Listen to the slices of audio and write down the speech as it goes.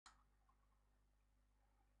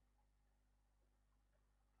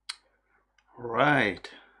Right,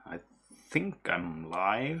 I think I'm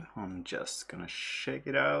live. I'm just gonna check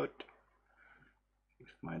it out. If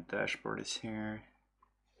my dashboard is here.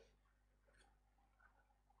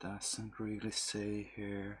 Doesn't really say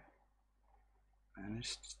here.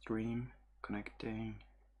 Manage stream, connecting.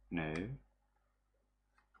 No.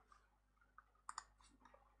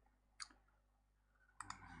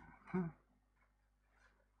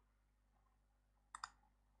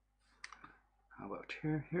 How about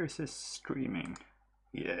here? Here's this streaming.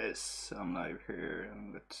 Yes, I'm live here,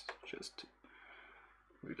 and let's just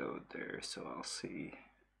reload there so I'll see.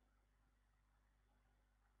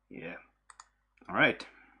 Yeah. Alright.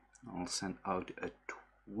 I'll send out a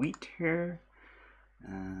tweet here,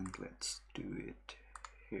 and let's do it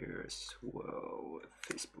here as well,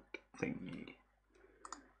 Facebook thingy.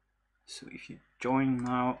 So if you join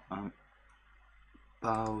now, I'm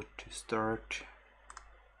about to start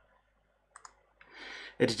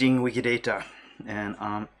editing Wikidata, and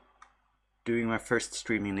I'm doing my first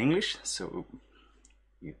stream in English, so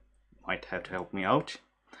you might have to help me out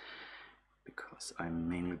because I've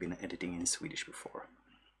mainly been editing in Swedish before.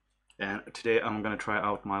 And today I'm gonna try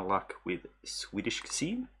out my luck with Swedish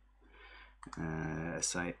cuisine.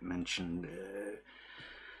 As I mentioned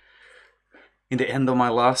in the end of my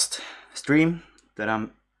last stream, that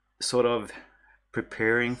I'm sort of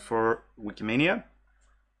preparing for Wikimania.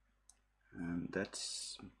 And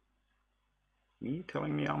that's me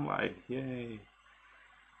telling me I'm live. Yay.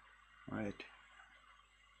 Right.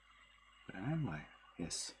 But I'm live.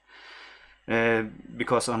 Yes.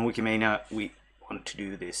 Because on Wikimania we want to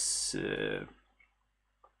do this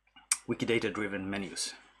Wikidata driven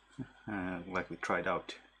menus, like we tried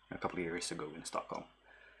out a couple of years ago in Stockholm.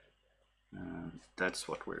 That's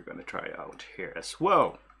what we're going to try out here as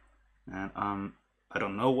well. And I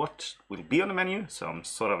don't know what will be on the menu, so I'm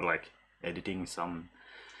sort of like editing some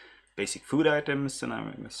basic food items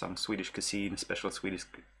and some Swedish cuisine, special Swedish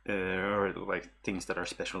or like things that are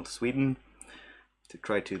special to Sweden, to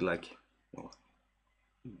try to like, well,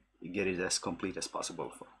 get it as complete as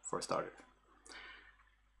possible for a starter.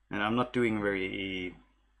 And I'm not doing very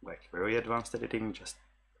advanced editing, just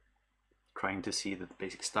trying to see that the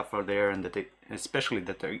basic stuff are there, and that especially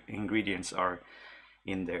that the ingredients are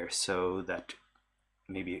in there, so that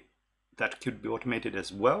maybe that could be automated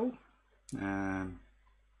as well,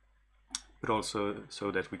 but also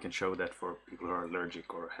so that we can show that for people who are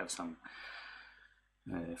allergic or have some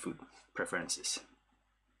food preferences.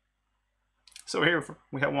 So here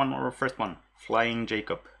we have our first one, Flying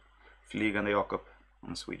Jacob, Flygande Jakob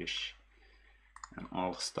on Swedish. And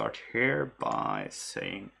I'll start here by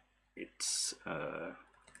saying it's a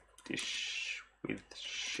dish with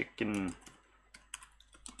chicken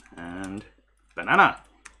and banana.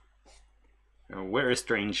 A very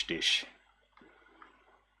strange dish.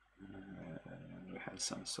 We had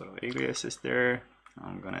some sort of aliases there.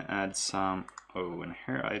 I'm gonna add some, oh, and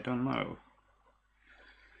here I don't know.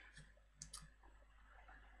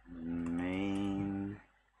 Main.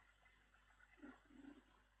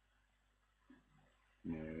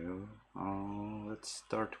 No. Oh, let's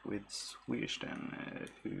start with Swedish then.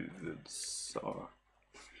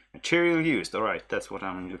 Material used. All right, that's what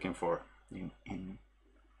I'm looking for in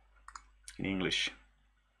English.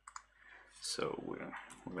 So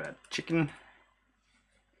we'll add chicken.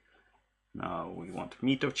 Now we want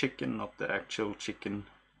meat of chicken, not the actual chicken.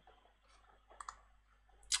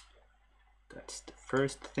 That's the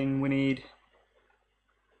first thing we need.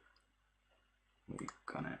 We're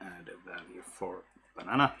gonna add a value for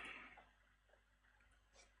banana.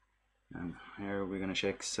 And here we're gonna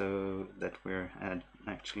check so that we're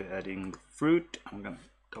actually adding the fruit. I'm gonna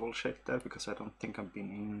double check that because I don't think I've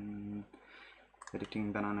been in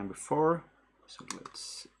editing banana before. So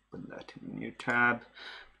let's put that in a new tab.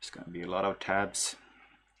 There's gonna be a lot of tabs.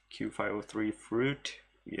 Q503 fruit,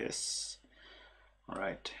 yes. All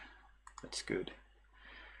right. That's good,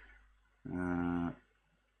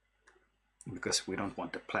 because we don't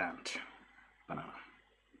want the plant banana.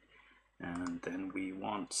 And then we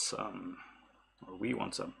want some,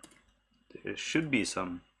 there should be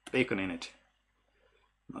some bacon in it,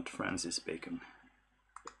 not Francis bacon,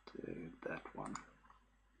 but that one.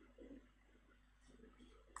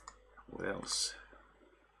 What else?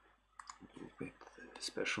 A little bit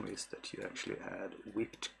special is that you actually add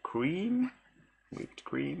whipped cream. Whipped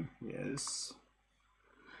cream, yes,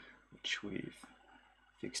 which we've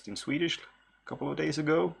fixed in Swedish a couple of days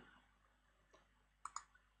ago.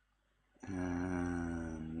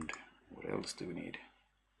 And what else do we need?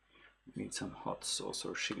 We need some hot sauce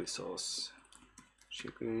or chili sauce.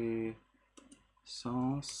 Chili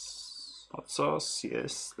sauce, hot sauce,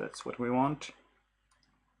 yes, that's what we want.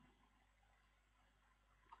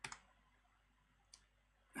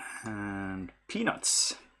 And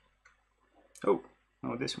peanuts. Oh,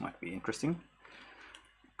 this might be interesting,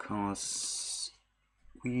 because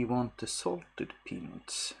we want the salted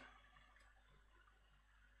peanuts.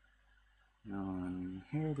 Now, and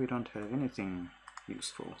here we don't have anything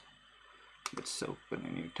useful. Let's open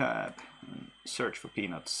a new tab and search for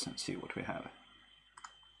peanuts and see what we have.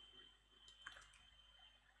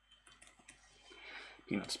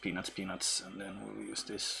 Peanuts, peanuts, peanuts, and then we'll use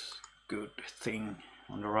this good thing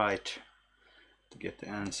on the right to get the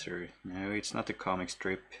answer. No, it's not a comic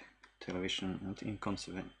strip, television, and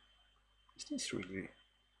inconsequent. Is this really?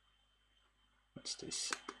 What's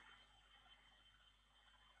this?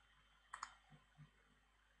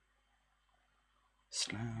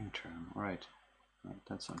 Slang term, right.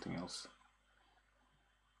 That's something else.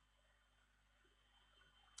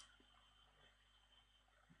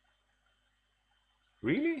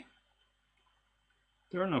 Really?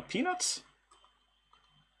 There are no peanuts?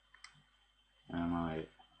 Am I...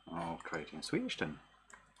 I'll try it in Swedish then.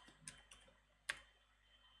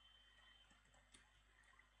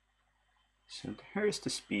 So here's the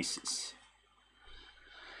species.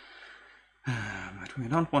 But we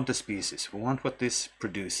don't want the species, we want what this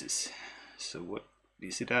produces. So what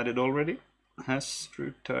is it added already? Has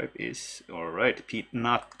fruit type is... Alright,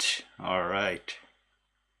 peanut. Alright.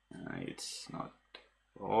 It's not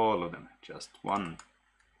all of them, just one.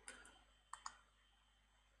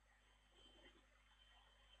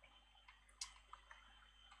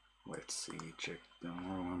 Let's see, check the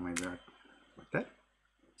more one like that. Like that?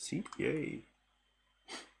 See? Yay.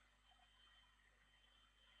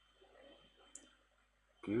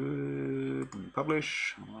 Good.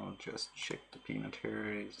 Publish. I'll just check the peanut here.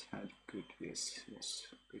 It had good. Yes.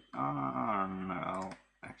 Good. Ah, no, I'll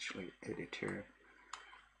actually edit here.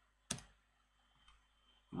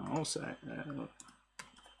 I'll also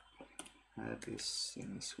add this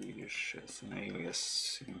in Swedish as an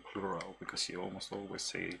alias in plural, because you almost always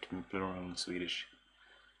say it in plural in Swedish.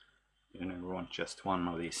 You never want just one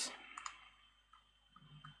of these.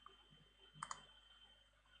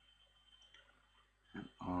 And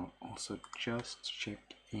I'll also just check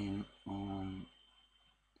in on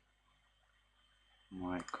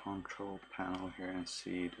my control panel here and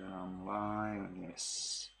see that I'm live. And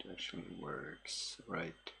yes, it actually works.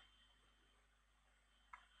 Right.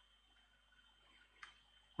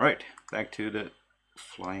 Right, back to the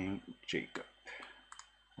flying Jacob,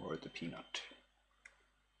 or the peanut.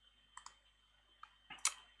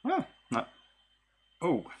 Oh, no.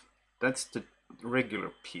 Oh, that's the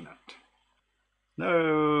regular peanut.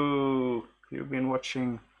 No, you've been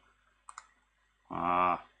watching.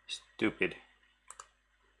 Ah, stupid.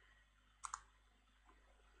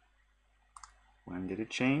 When did it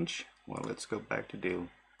change? Well, let's go back to Dill.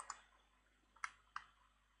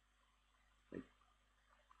 I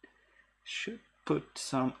should put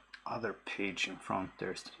some other page in front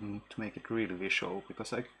there to make it really visual,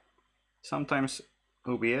 because sometimes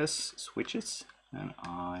OBS switches and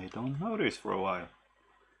I don't notice for a while.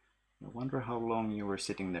 I wonder how long you were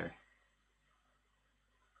sitting there.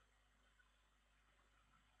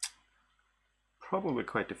 Probably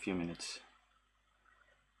quite a few minutes.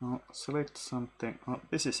 I'll select something. Oh,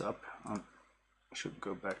 this is up. I should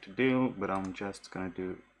go back to Dill, but I'm just gonna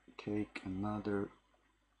take another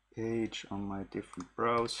page on my different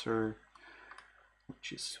browser,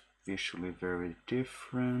 which is visually very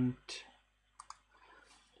different,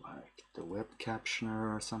 like the web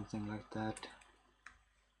captioner or something like that.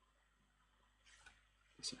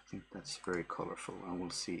 So I think that's very colorful, and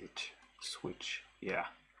we'll see it switch. Yeah,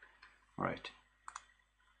 right.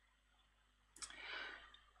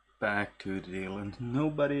 Back to the deal, and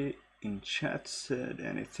nobody in chat said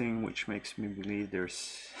anything, which makes me believe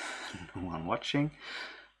there's no one watching.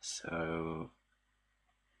 So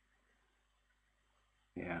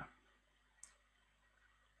yeah,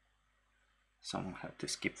 someone had to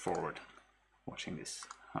skip forward watching this.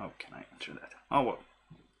 How can I enter that? Oh well.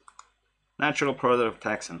 Natural product of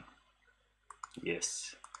taxon.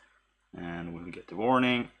 Yes. And we'll get the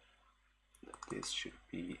warning that this should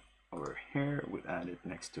be over here. We'll add it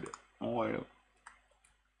next to the oil.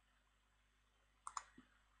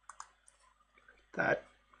 Like that.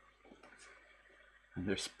 And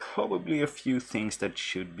there's probably a few things that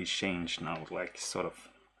should be changed now, like sort of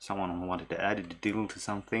someone wanted to add a dill to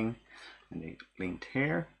something and they linked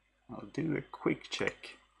here. I'll do a quick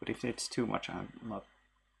check, but if it's too much, I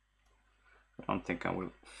don't think I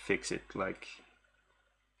will fix it. Like,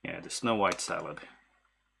 yeah, the Snow White salad.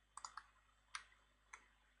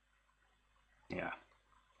 Yeah.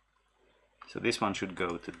 So this one should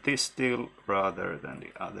go to this dill rather than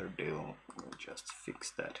the other dill. We'll just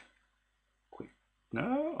fix that quick.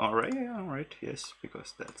 No, alright, yeah, alright, yes,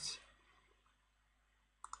 because that's...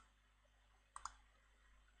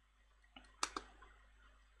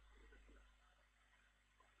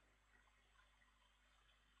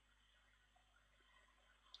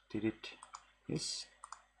 Did it? Yes.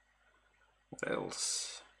 What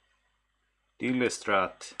else?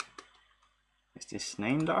 Dillestrat. Is this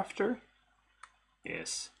named after?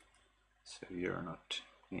 Yes. So you're not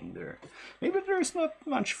in there. Maybe there's not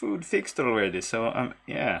much food fixed already, so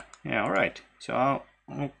yeah, alright. So I'll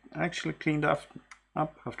actually cleaned up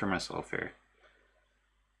after myself here.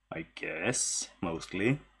 I guess,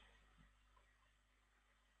 mostly.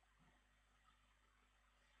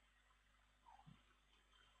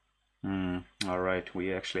 Alright,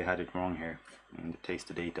 we actually had it wrong here in the taste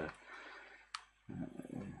the data.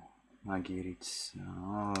 Let's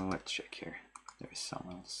check here. There's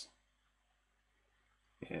someone else.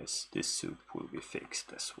 Yes, this soup will be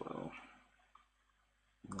fixed as well.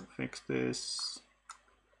 We'll fix this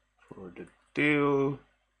for the dill.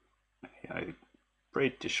 I'm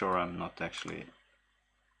pretty sure I'm not actually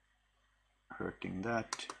hurting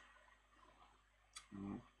that.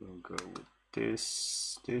 We'll go with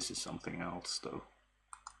this. This is something else though.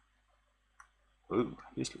 Oh,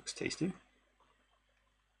 this looks tasty.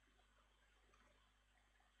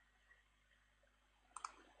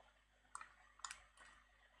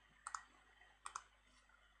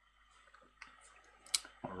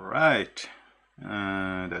 Alright,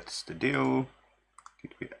 that's the deal.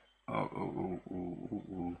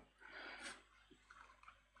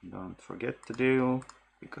 Don't forget the deal,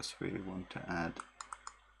 because we want to add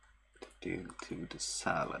the deal to the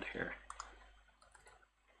salad here.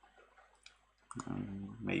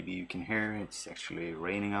 Maybe you can hear it's actually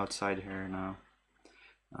raining outside here now.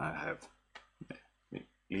 I have a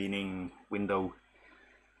leaning window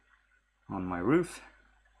on my roof,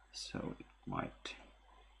 so it might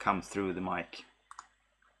come through the mic.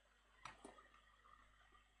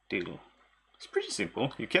 Deal. It's pretty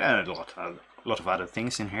simple. You can add a lot of other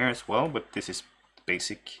things in here as well, but this is the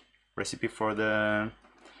basic recipe for the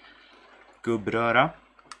gubbröra.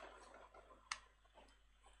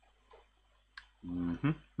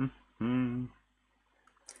 I'm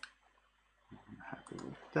happy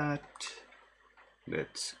with that.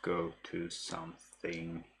 Let's go to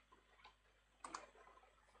something.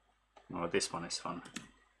 Oh, this one is fun.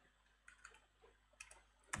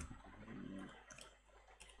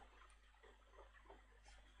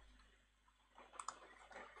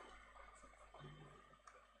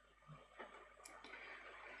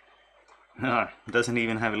 Doesn't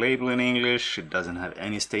even have a label in English, it doesn't have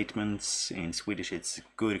any statements. In Swedish it's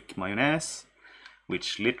gurkmajonnäs,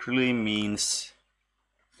 which literally means...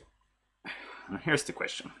 And here's the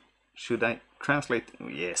question. Should I translate?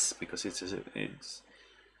 Yes, because it's a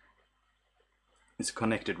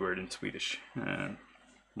connected word in Swedish,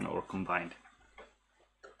 or combined.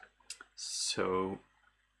 So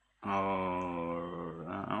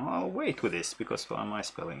I'll wait with this because my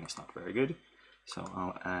spelling is not very good. So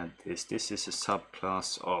I'll add this. This is a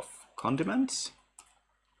subclass of condiments.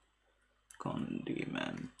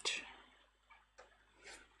 Condiment.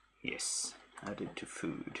 Yes, added to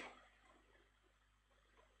food.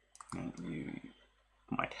 And you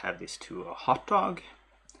might have this to a hot dog,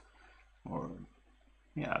 or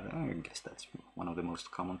yeah, I guess that's one of the most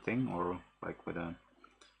common thing, or like with a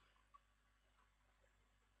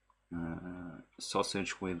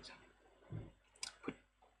sausage with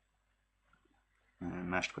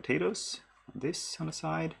mashed potatoes, this on the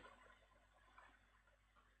side,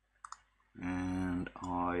 and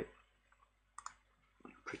I'm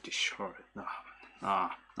pretty sure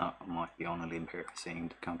I might be on a limb here saying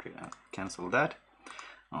the country. Cancel that.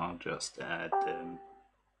 I'll just add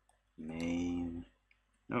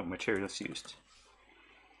materials used,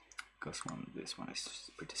 because this one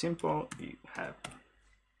is pretty simple. You have,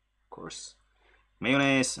 of course,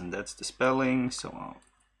 mayonnaise, and that's the spelling, so I'll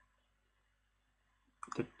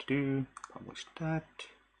publish that,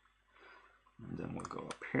 and then we'll go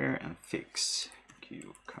up here and fix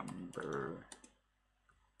cucumber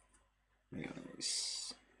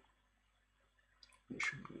mayonnaise. It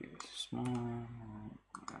should be small.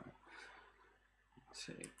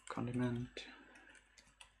 Say condiment.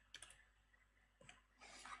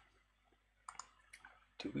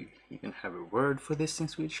 Do we even have a word for this in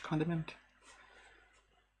Swedish? Condiment?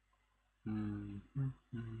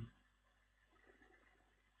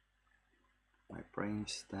 My brain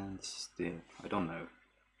stands still. I don't know.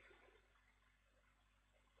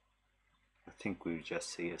 I think we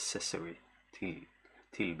just say accessory.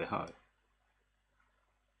 Tillbehör.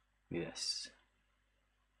 Yes.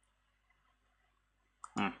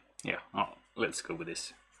 Yeah, let's go with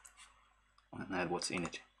this and add what's in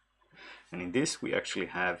it. And in this we actually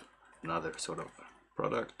have another sort of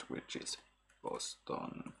product, which is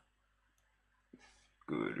Boston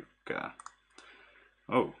Gurka.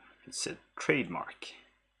 Oh, it's a trademark.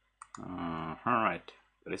 Alright,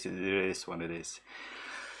 but it is what it is.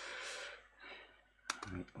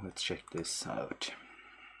 Let's check this out.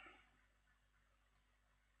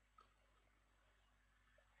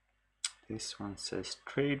 This one says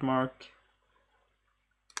trademark,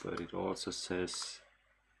 but it also says,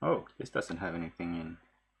 oh, this doesn't have anything in.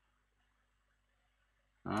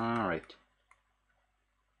 Alright.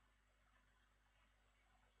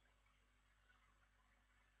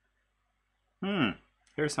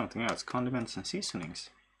 Here's something else, condiments and seasonings.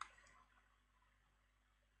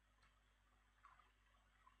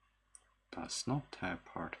 Does not have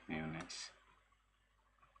part mayonnaise.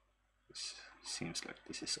 This seems like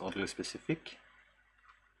this is oddly specific.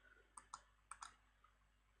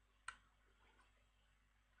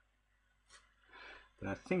 But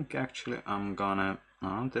I think actually I'm gonna,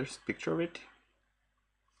 there's a picture of it.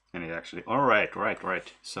 And it actually,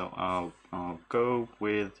 right. So I'll go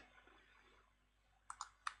with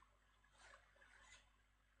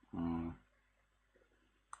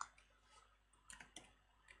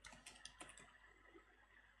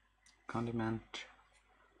condiment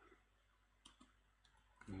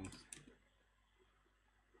with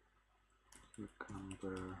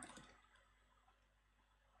cucumber.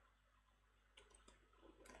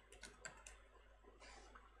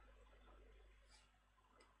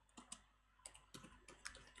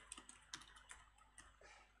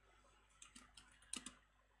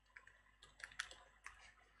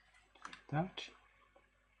 That.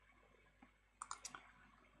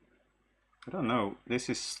 I don't know, this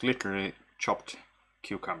is literally chopped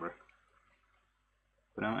cucumber.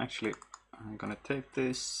 But I'm gonna take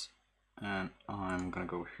this and I'm gonna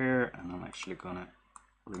go here and I'm actually gonna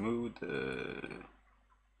remove the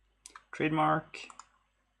trademark.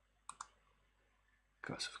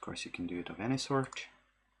 Because of course you can do it of any sort.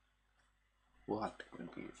 What could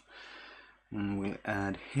we? And we'll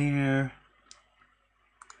add here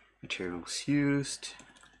materials used.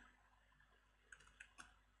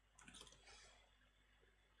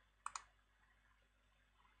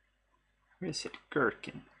 Where is it?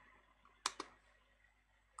 Gherkin.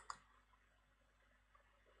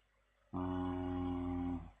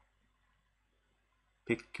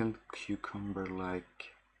 Pickled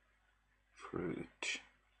cucumber-like fruit.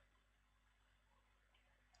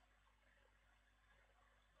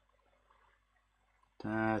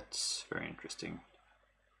 That's very interesting.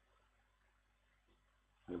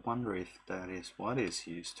 I wonder if that is what is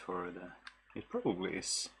used for the... It probably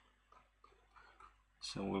is.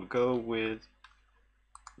 So we'll go with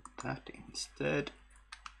that instead.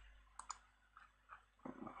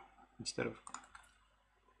 Instead of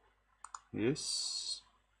this.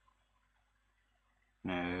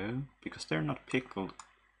 No, because they're not pickled.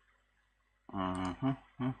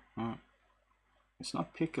 It's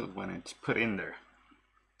not pickled when it's put in there.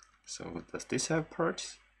 So does this have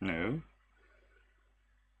parts? No.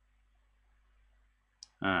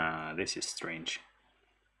 This is strange.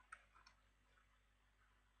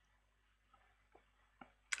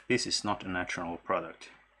 This is not a natural product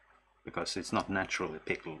because it's not naturally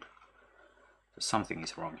pickled. So something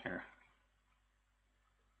is wrong here.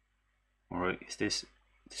 Or is this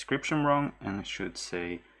description wrong and it should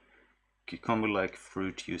say cucumber-like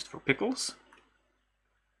fruit used for pickles?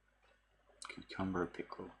 Cucumber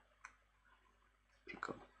pickle.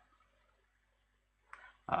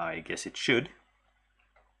 I guess it should.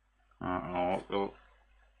 Well,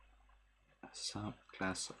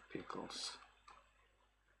 subclass of pickles.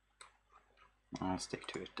 I'll stick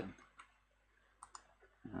to it then.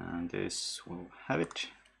 And this will have it.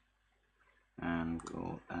 And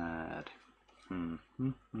we'll add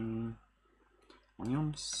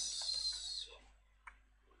onions.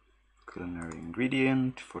 Culinary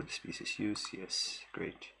ingredient for the species use. Yes,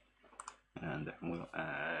 great. And then we'll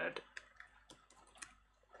add...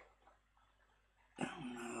 Oh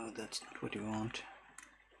no, that's not what you want.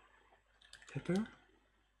 Pepper.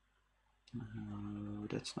 No,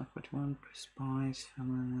 that's not what you want. Spice,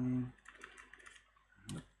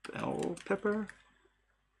 bell pepper.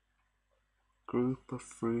 Group of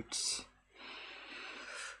fruits.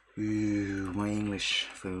 Ooh, my English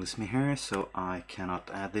fails me here, so I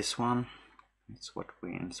cannot add this one. It's what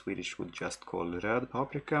we in Swedish would just call röd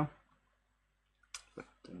paprika. But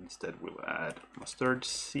instead we'll add mustard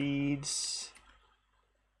seeds.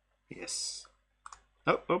 Yes.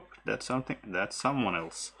 Oh, that's something. That's someone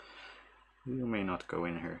else. You may not go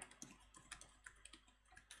in here.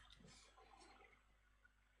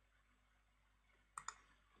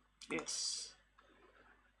 Yes.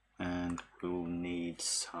 And we'll need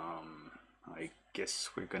some, I guess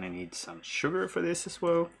we're gonna need some sugar for this as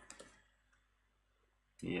well.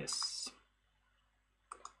 Yes.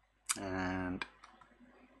 And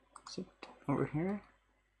is it over here?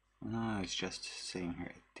 No, it's just saying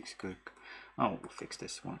here it takes good. Oh, we'll fix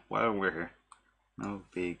this one while we're here. No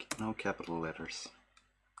big, no capital letters.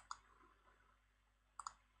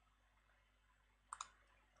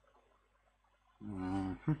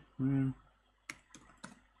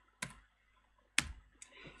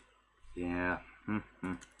 Yeah.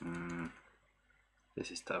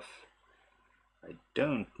 This is tough. I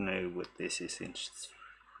don't know what this is in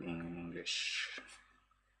English.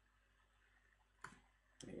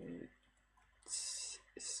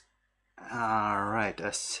 Right,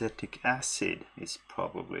 acetic acid is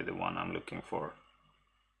probably the one I'm looking for.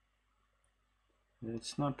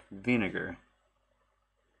 It's not vinegar.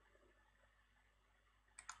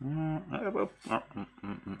 I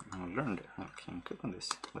learned I can click on this.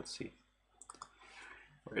 Let's see.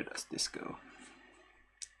 Where does this go?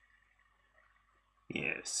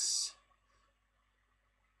 Yes.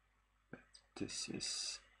 But this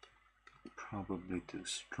is probably too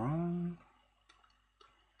strong.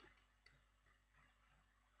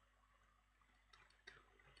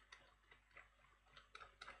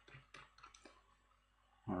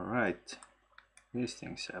 Alright. These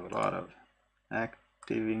things have a lot of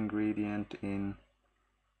active ingredient in.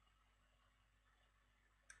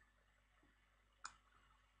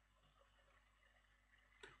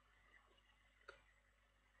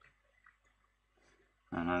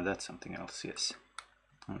 Oh no, that's something else, yes.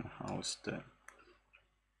 How's the...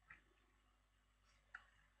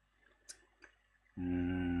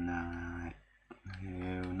 No,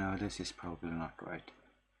 this is probably not right.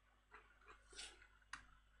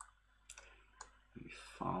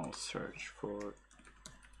 If I'll search for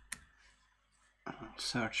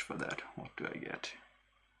that, what do I get?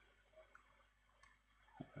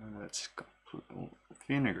 That's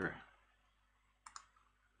vinegar.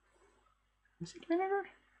 Is it vinegar?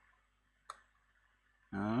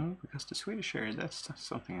 No, because the Swedish area, that's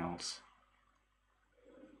something else.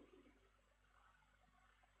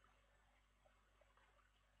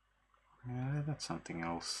 Yeah, that's something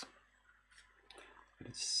else. But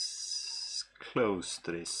it's close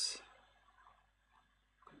to this.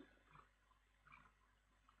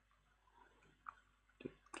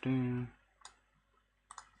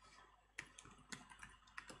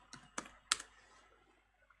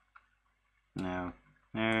 No,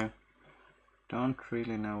 don't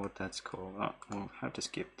really know what that's called. Oh, we'll have to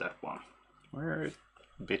skip that one. We're a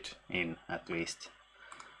bit in, at least.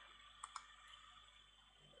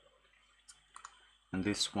 And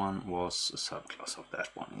this one was a subclass of that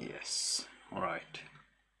one, yes. Alright.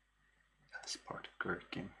 That's part of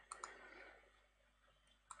gherkin.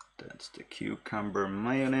 That's the cucumber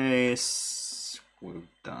mayonnaise. We've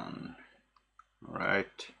done.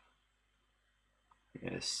 Alright.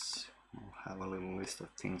 Yes. I'll have a little list of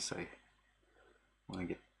things I want to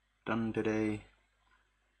get done today.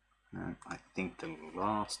 And I think the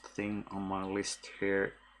last thing on my list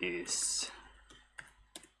here is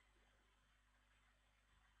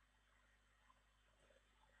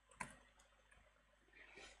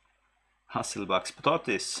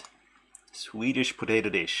Hasselbackspotatis, Swedish potato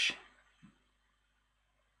dish.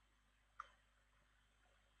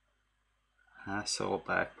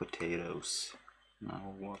 Hasselback potatoes.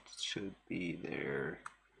 Now what should be there?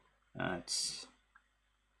 That's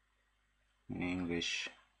in English.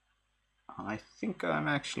 I think I'm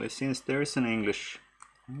actually, since there is an English,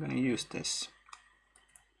 I'm gonna use this.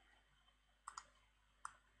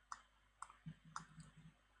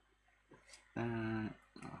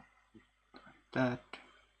 That.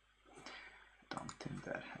 Don't think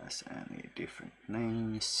that has any different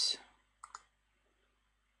names.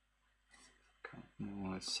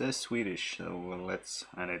 Well, it says Swedish, so let's,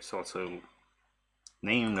 and it's also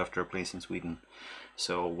named after a place in Sweden.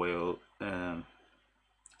 So we'll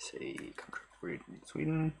say country in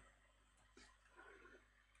Sweden.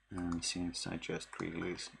 And since I just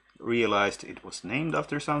realized it was named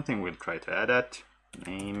after something, we'll try to add that.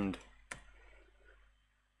 Named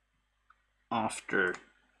after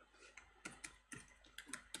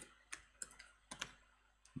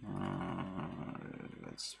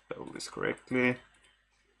let's spell this correctly.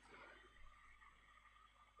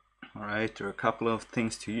 Alright, there are a couple of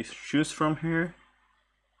things to choose from here.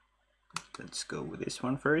 Let's go with this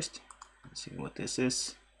one first. Let's see what this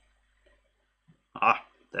is. Ah,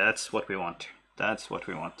 that's what we want. That's what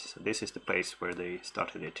we want. So this is the place where they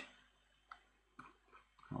started it.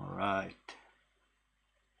 Alright.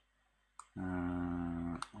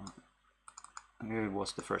 It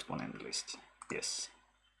was the first one in the list. Yes.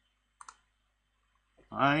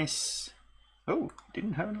 Nice. Oh,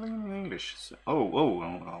 didn't have anything in English. So,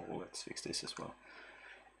 oh, let's fix this as well.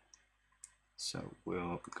 So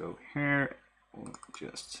we'll go here. We'll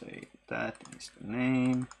just say that is the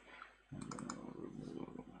name. And then we'll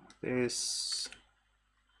remove this.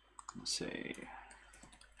 And say.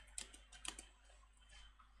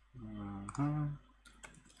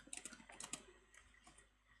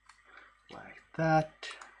 Like that.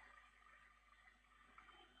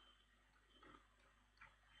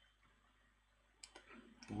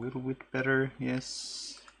 A little bit better,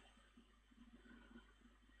 yes.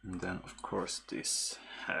 And then of course this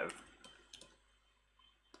have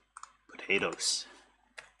potatoes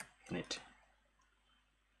in it.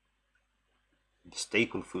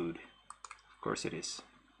 Staple food, of course it is.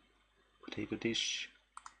 Potato dish.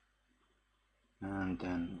 And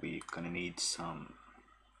then we're gonna need some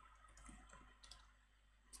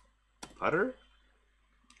butter,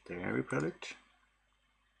 dairy product.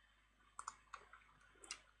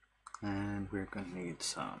 And we're gonna need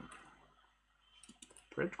some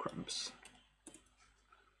breadcrumbs.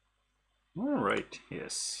 Alright,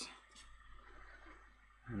 yes.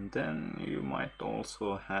 And then you might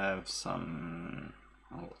also have some,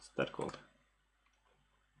 oh, what's that called?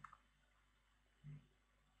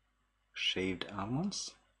 Shaved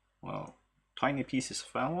almonds? Well, tiny pieces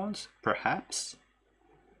of almonds, perhaps?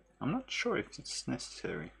 I'm not sure if it's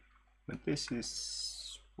necessary, but this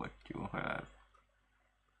is what you have.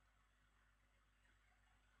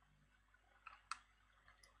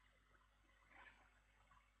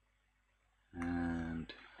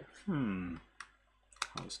 And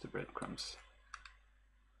how's the breadcrumbs?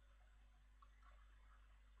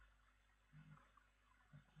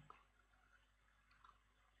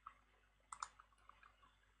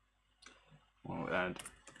 We'll add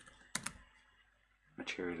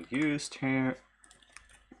material used here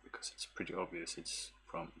because it's pretty obvious it's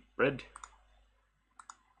from bread.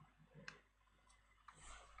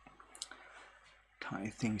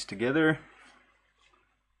 Tie things together.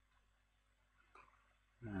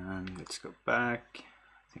 And let's go back.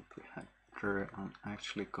 I think we had her. I'm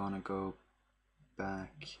actually gonna go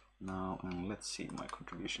back now and let's see my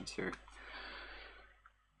contributions here.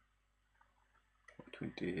 What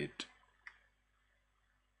we did.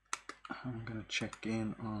 I'm gonna check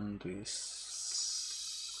in on this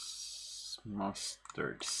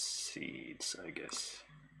mustard seeds, I guess.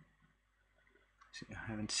 See,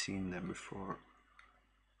 I haven't seen them before.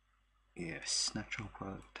 Yes, natural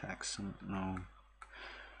product taxon, no.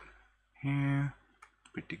 Here,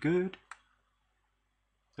 pretty good.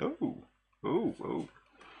 Oh.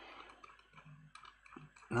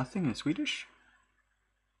 Nothing in Swedish?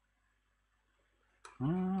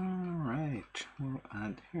 Alright, we'll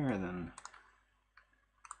add here then.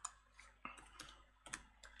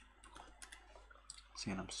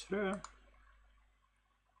 Senapsfrö.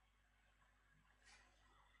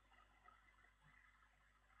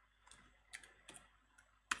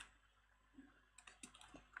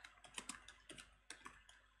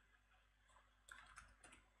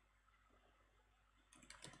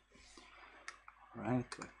 Right,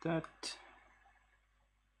 like that.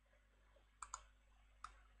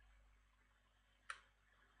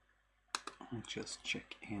 I'll just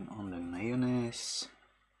check in on the mayonnaise.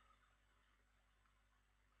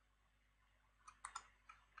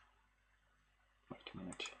 Wait a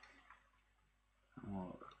minute.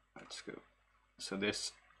 Oh, let's go. So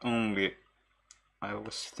this only, I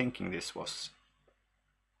was thinking this was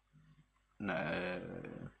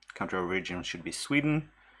country of origin should be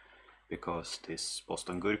Sweden, because this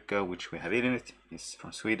Boston Gurka, which we have in it, is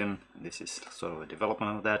from Sweden. And this is sort of a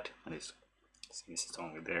development of that, and this is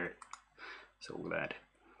only there. So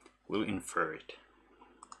we'll infer it.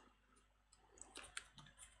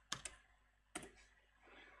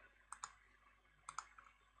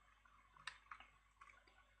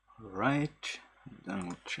 Right, then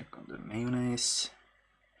we'll check on the mayonnaise.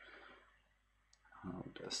 How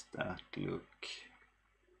does that look?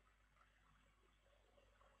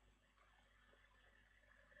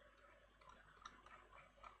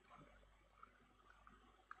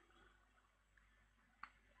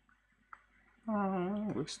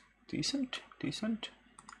 Looks decent.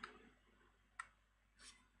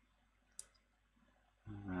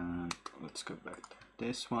 And let's go back to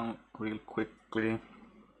this one real quickly.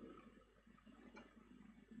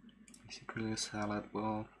 Is it really a salad?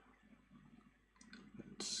 Well,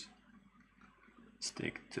 let's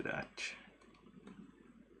stick to that.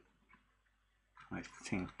 I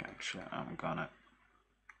think actually I'm gonna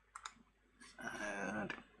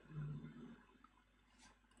add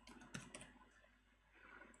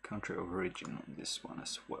country of origin on this one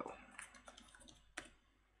as well.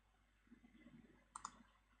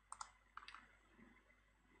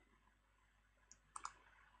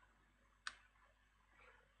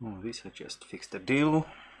 Oh, these I just fixed the dill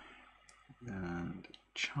and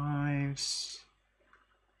chives.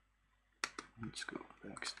 Let's go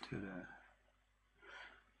back to the.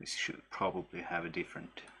 This should probably have a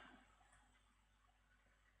different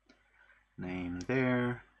name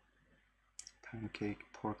there. Pancake,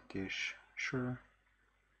 pork dish, sure.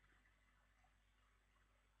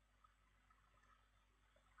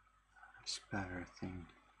 Spatter thing.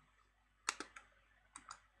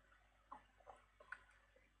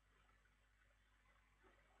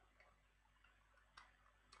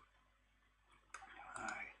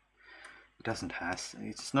 It doesn't has.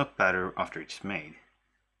 It's not batter after it's made.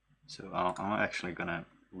 So I'm actually gonna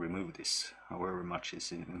remove this. However much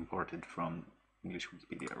is imported from English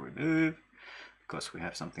Wikipedia, remove, because we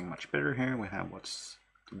have something much better here. We have what's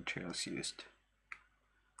the materials used.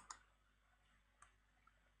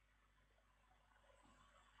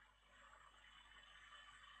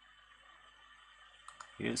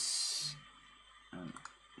 Yes, and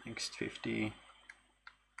next 50.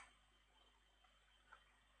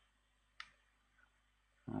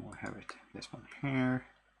 Oh, we have it. This one here.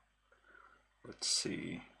 Let's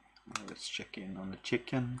see. Let's check in on the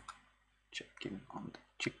chicken. Check in on the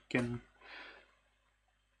chicken.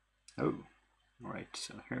 Oh, right.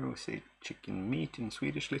 So here we say chicken meat in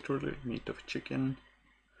Swedish, literally meat of chicken.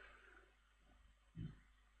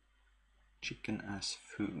 Chicken as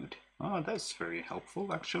food. Oh, that's very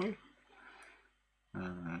helpful actually.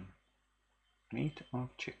 Meat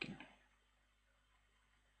of chicken.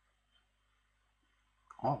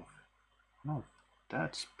 Oh,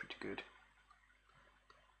 that's pretty good.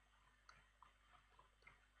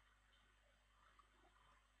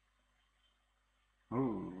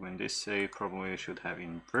 Oh, when this say probably should have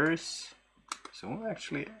inverse, so we'll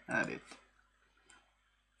actually add it.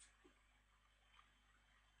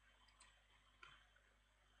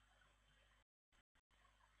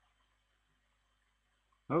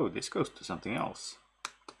 Oh, this goes to something else.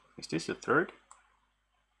 Is this a third?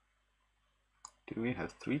 Do we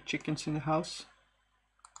have 3 chickens in the house?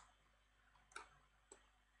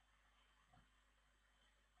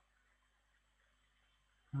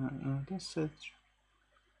 No, this says.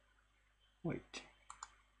 Wait.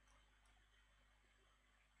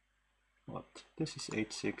 What? This is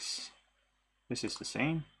 8.6. This is the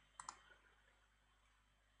same.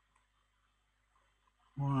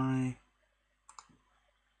 Why?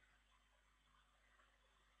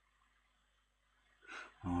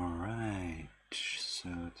 All right. So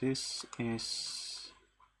this is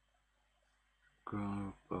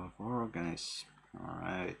group of organisms. All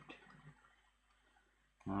right.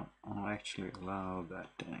 Well, I'll actually allow that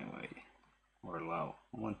anyway. Or allow.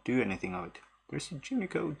 I won't do anything of it. There's a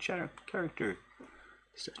Unicode character.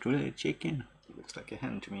 Is that really a chicken? It looks like a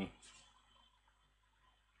hen to me.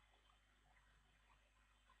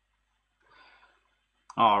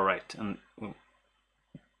 Alright, and we'll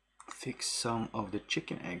fix some of the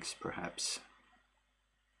chicken eggs perhaps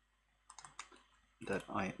that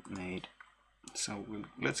I made. So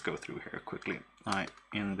let's go through here quickly.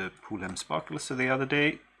 In the Polhem sparkles the other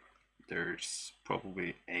day, there's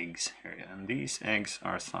probably eggs here, and these eggs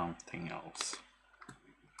are something else.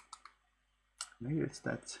 Maybe it's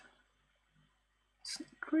that. It's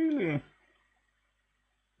not really.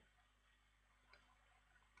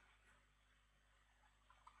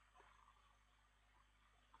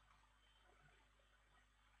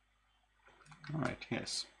 Alright,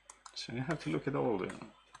 yes. So you have to look at all the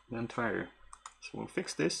entire. So we'll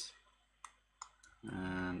fix this.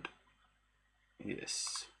 And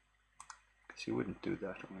yes. Because you wouldn't do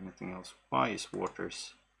that or anything else. Why is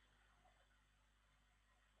waters?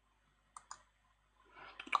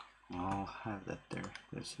 I'll have that there.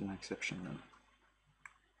 There's an exception then.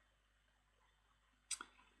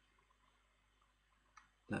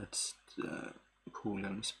 That's the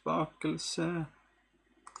Polhem sparkles.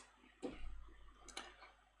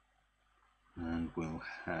 And we'll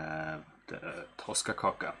have the Tosca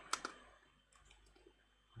Coca.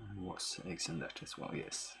 There was eggs in that as well,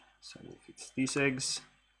 yes. So we'll fix these eggs.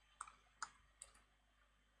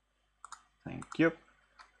 Thank you.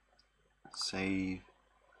 Save.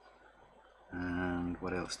 And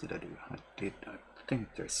what else did I do? I think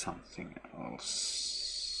there's something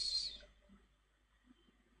else.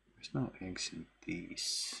 There's no eggs in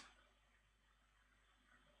these.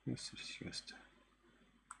 This is just.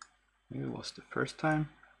 Maybe it was the first time.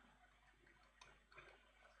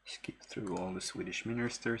 Skip through all the Swedish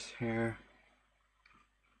ministers here.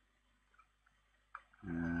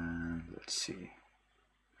 And let's see.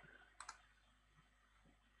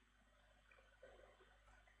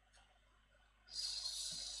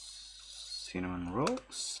 Cinnamon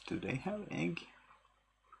rolls, do they have egg?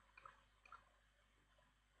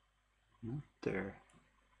 Not there.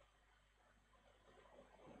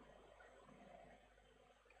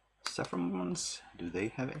 Saffron ones, do they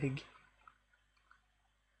have egg?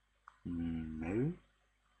 No.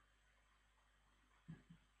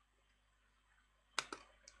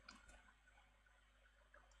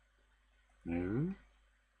 No,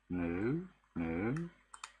 no, no.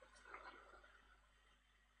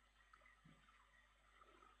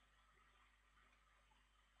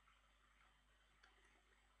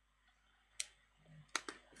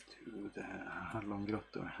 Do the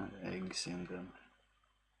hallongrottor have eggs in them?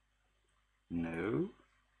 No.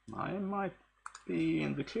 I might be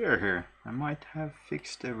in the clear here. I might have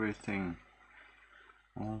fixed everything.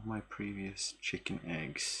 All my previous chicken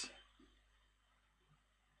eggs.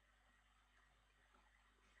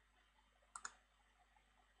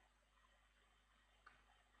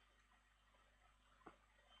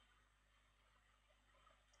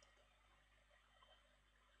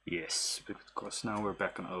 Yes, because now we're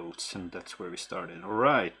back on oats and that's where we started.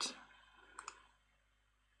 Alright.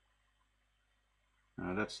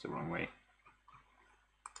 That's the wrong way.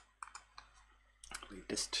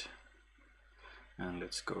 Latest. And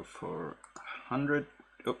let's go for 100.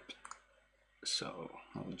 Oops. So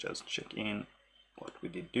I'll just check in what we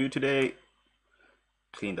did do today.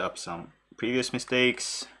 Cleaned up some previous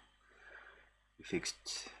mistakes. We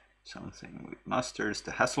fixed something with mustards,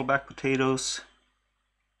 the Hasselback potatoes.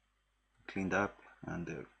 Cleaned up, and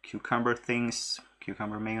the cucumber things,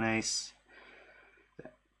 cucumber mayonnaise, the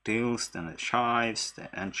dills, then the chives, the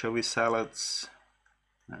anchovy salads,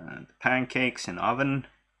 and the pancakes in oven,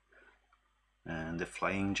 and the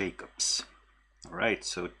flying Jacobs. Alright,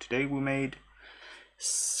 so today we made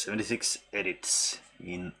 76 edits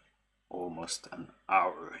in almost an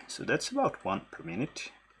hour, so that's about 1 per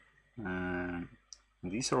minute.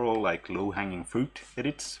 These are all like low-hanging fruit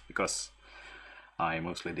edits, because I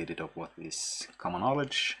mostly did it up what is common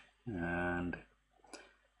knowledge and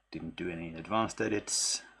didn't do any advanced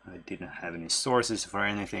edits. I didn't have any sources for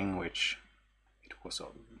anything, which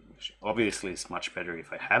obviously is much better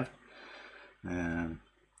if I have.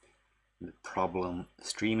 The problem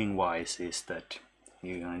streaming wise is that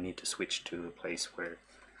you're gonna need to switch to a place where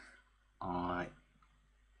I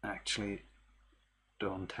actually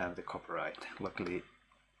don't have the copyright. Luckily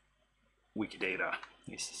Wikidata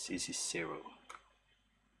is 0.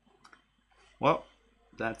 Well,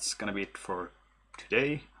 that's gonna be it for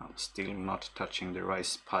today. I'm still not touching the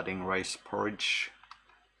rice pudding, rice porridge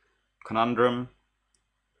conundrum.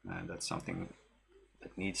 That's something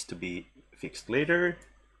that needs to be fixed later.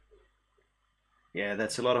 Yeah,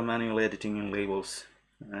 that's a lot of manual editing in labels.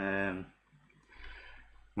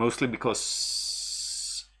 Mostly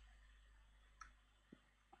because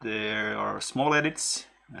there are small edits,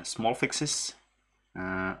 small fixes.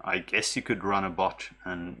 I guess you could run a bot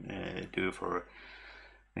and do for,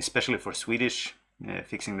 especially for Swedish,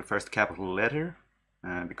 fixing the first capital letter,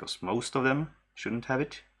 because most of them shouldn't have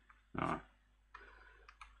it.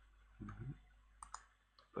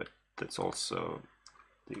 But that's also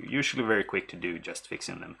usually very quick to do, just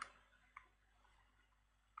fixing them.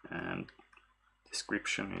 And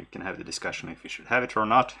description, you can have the discussion if you should have it or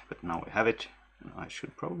not, but now we have it. I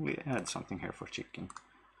should probably add something here for chicken.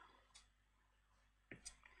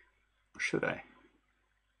 Or should I?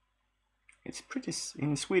 It's pretty,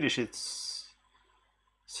 in Swedish it's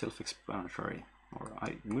self-explanatory. Or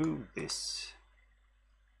I move this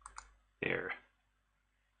there.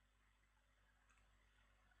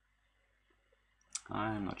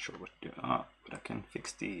 I'm not sure what to do. But I can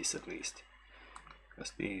fix these at least,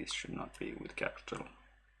 because these should not be with capital.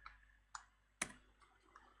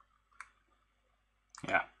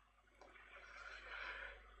 Yeah.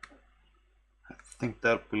 I think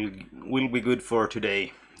that will be good for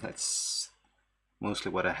today. That's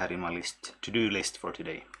mostly what I had in my to-do list for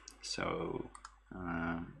today. So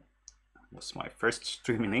it was my first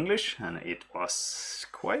stream in English, and it was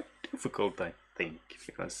quite difficult, I think,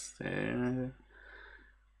 because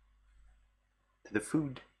the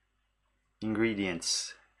food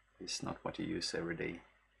ingredients is not what you use every day.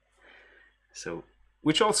 So,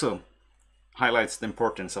 which also highlights the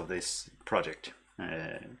importance of this project,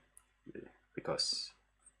 because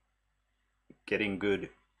getting good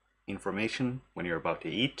information when you're about to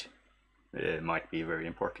eat might be very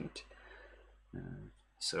important.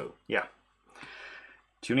 So yeah,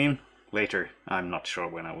 tune in later. I'm not sure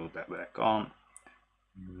when I will be back on.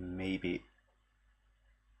 Maybe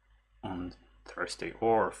on Thursday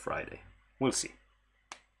or Friday. We'll see.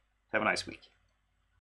 Have a nice week.